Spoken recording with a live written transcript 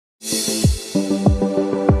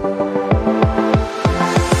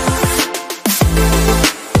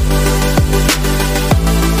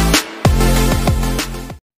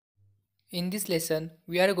In this lesson,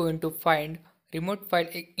 we are going to find remote file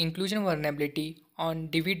inclusion vulnerability on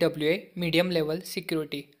DVWA medium level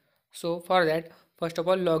security. So for that, first of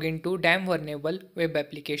all log into DAM vulnerable web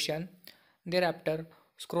application. Thereafter,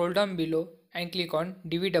 scroll down below and click on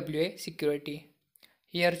DVWA security.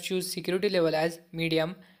 Here choose security level as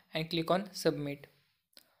medium and click on submit.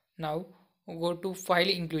 Now go to file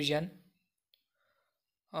inclusion.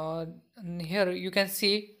 uh, Here you can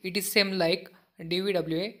see it is same like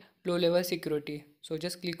DVWA low level security. So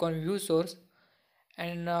just click on view source,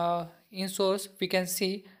 and in source we can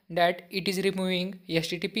see that it is removing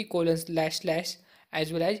http://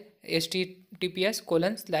 as well as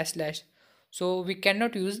https://. So we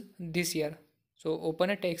cannot use this here. So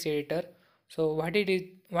open a text editor. So what it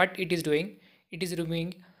is doing, it is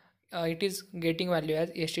removing, it is getting value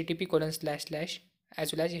as http://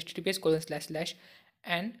 as well as https://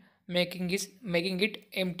 and making it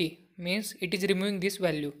empty, means it is removing this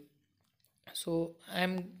value. So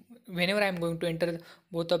whenever I'm going to enter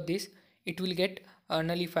both of these, it will get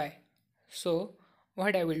nullify. So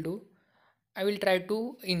what I will do, I will try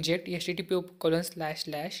to inject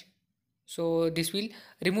http://. So this will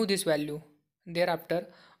remove this value. Thereafter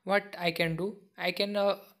what I can do, I can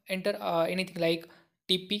enter anything like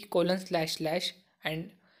tp://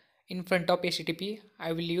 and in front of http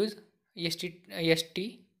I will use st.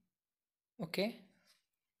 Okay.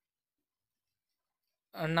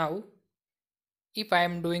 Now if I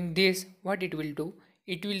am doing this, what it will do,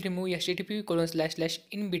 it will remove http://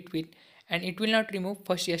 in between, and it will not remove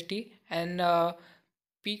first st and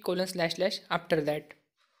p:// after that.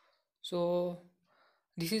 So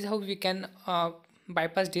this is how we can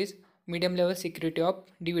bypass this medium level security of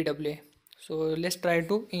DVWA. So let's try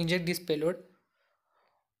to inject this payload.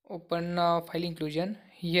 Open file inclusion.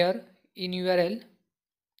 Here in URL,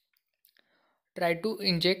 try to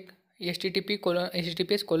inject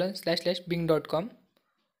https://bing.com.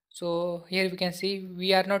 So here we can see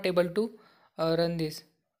we are not able to run this.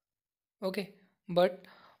 Okay, but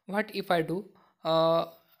what if I do,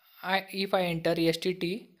 if I enter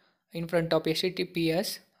STT in front of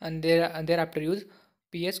HTTPS and thereafter use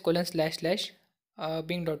ps://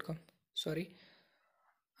 bing.com. Sorry,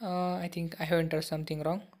 I think I have entered something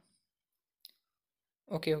wrong.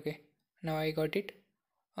 Okay, now I got it.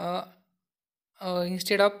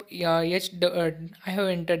 Instead of I have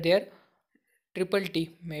entered there triple T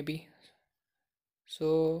maybe.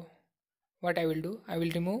 So what I will do, I will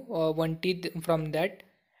remove one T from that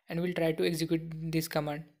and will try to execute this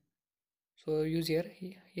command. So use here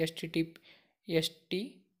st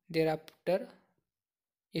thereafter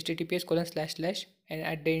https:// and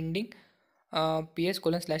at the ending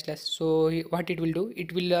ps://. So what it will do,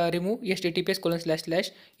 it will remove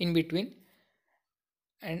https:// in between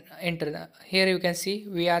and enter. Here you can see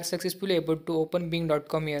we are successfully able to open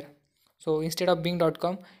bing.com here. So instead of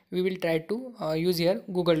bing.com, we will try to use here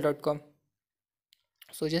google.com.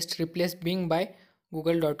 So just replace Bing by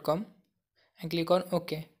google.com and click on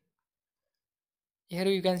OK. Here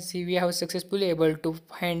you can see we have successfully able to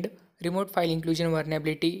find remote file inclusion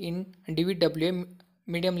vulnerability in DVWA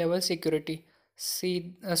medium level security.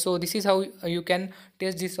 See, so this is how you can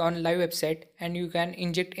test this on live website, and you can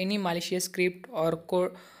inject any malicious script or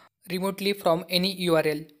code remotely from any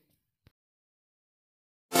URL.